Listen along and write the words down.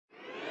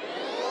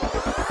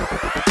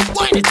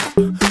Wind it up,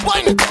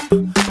 wind it up,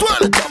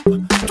 twirl it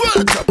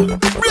up,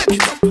 break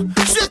it up,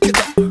 shake it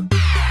up,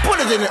 put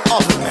it in the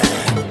oven, man.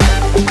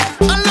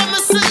 And let me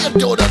see you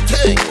do the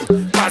thing,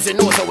 cause you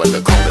know so when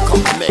we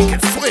come to make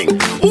it swing.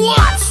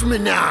 Watch me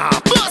now,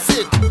 bust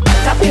it.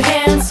 Clap your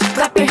hands,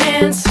 clap your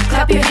hands,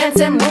 clap your hands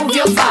and move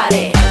your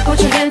body. Put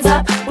your hands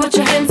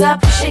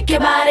up, shake your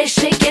body,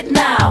 shake it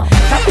now.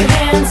 Clap your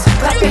hands,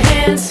 clap your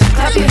hands,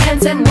 clap your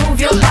hands and move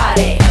your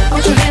body.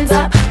 Put your hands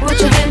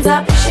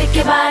up, shake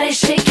your body,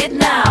 shake it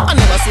now. I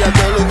never see a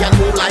girl who can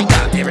move like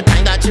that. Every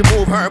time that she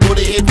move, her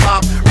booty hit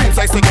pop. Real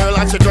sexy girl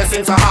and she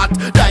dressing so hot.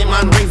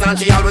 Diamond rings and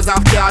she always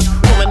have cash.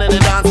 Women in the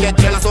dance get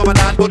jealous over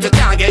that, but you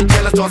can't get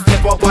jealous, just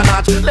step up a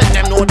notch. Let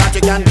them know that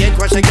you can get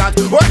what she got.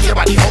 Work your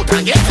body out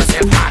and get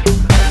yourself hot.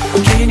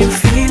 Can you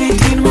feel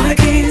it in my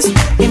kiss,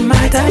 in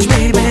my touch,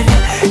 baby?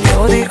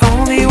 You're the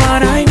only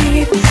one I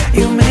need.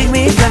 You make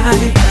me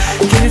fly.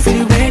 Can you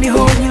feel it when you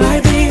hold me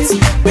like this?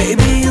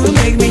 Baby, you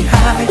make me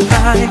high,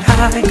 high,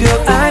 high. Girl,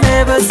 I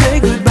never say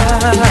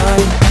goodbye.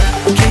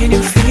 Can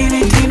you feel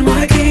it in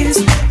my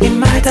kiss, in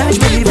my touch,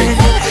 baby?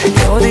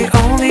 You're the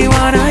only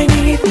one I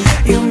need.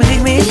 You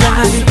make me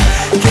fly.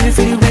 Can you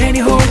feel it when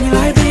you hold me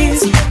like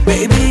this?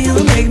 Baby,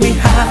 you make me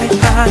high,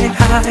 high,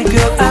 high.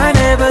 Girl, I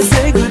never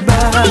say goodbye.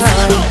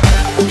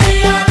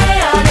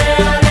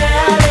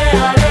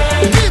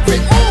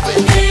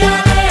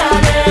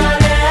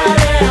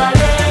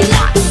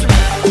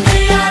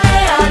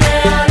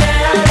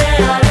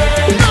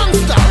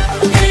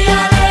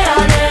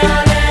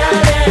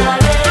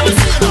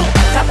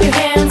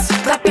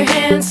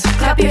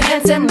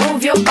 And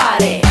move your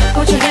body.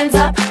 Put your hands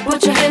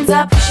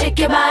up, shake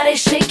your body,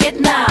 shake it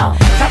now.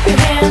 Clap your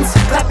hands,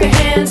 clap your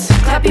hands,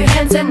 clap your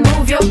hands and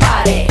move your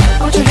body.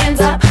 Put your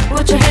hands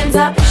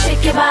up,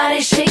 shake your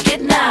body, shake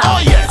it now.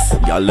 Oh yes!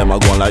 Y'all them a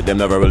go like them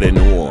never really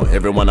know.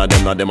 Every one of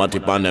them not them a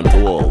tip on them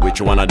toe. Which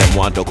one of them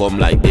want to come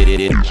like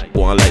did?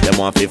 One like them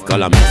on fifth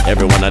column.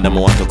 Every one of them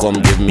want to come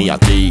give me a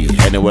key.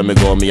 Anywhere me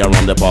go, me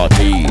around the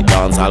party.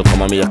 Dance, I'll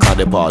come and me a call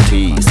the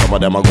party. Some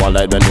of them a go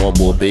like them no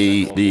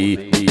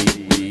BUPPY.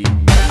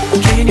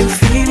 Can you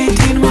feel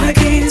it in my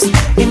kiss,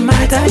 in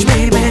my touch,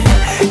 baby?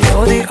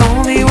 You're the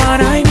only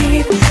one I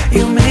need.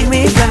 You make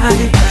me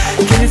fly.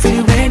 Can you feel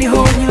it when you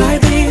hold me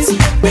like this?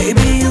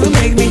 Baby, you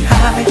make me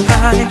high,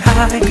 high,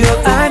 high.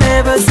 Girl, I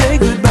never say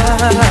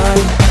goodbye.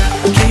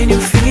 Can you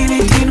feel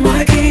it in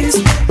my kiss,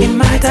 in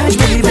my touch,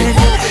 baby?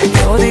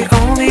 You're the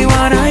only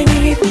one I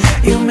need.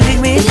 You make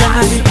me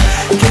fly.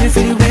 Can you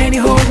feel it when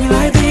you hold me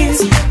like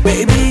this?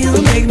 Baby, you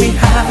make me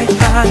high,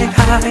 high,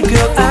 high.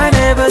 Girl, I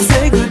never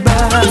say goodbye.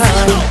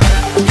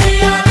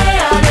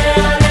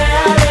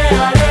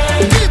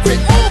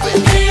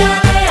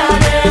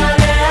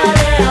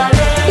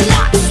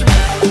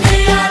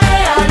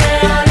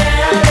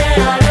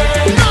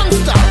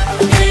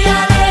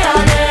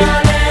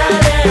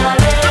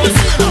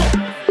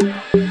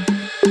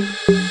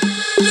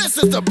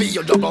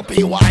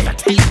 BUPPY, I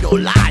tell you no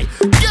lie.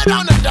 Get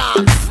on the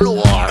dance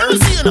floor.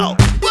 See you now.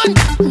 Bun,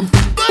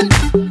 bun,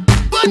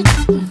 bun,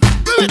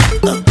 do it.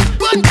 Bun,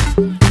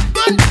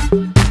 bun,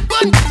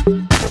 bun.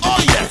 Oh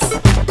yes.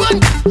 Bun,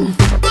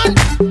 bun,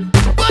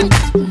 bun,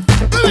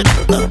 do it.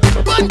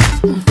 Bun,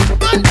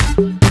 bun,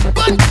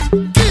 bun.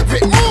 Keep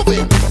it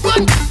moving.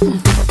 Bun,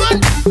 bun,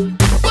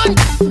 bun,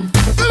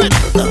 do it.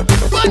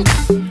 Bun,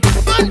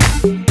 bun,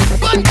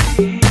 bun.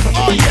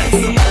 Oh yes.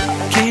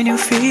 Can you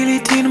feel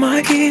it in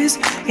my kiss,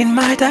 in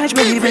my touch,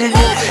 baby?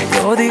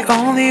 You're the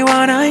only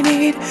one I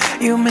need.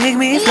 You make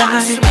me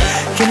fly.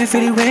 Can you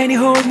feel it when you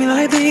hold me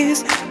like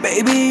this?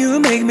 Baby, you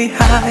make me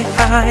high,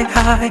 high,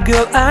 high.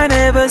 Girl, I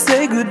never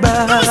say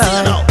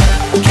goodbye.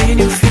 Can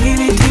you feel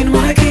it in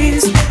my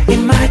kiss,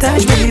 in my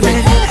touch,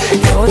 baby?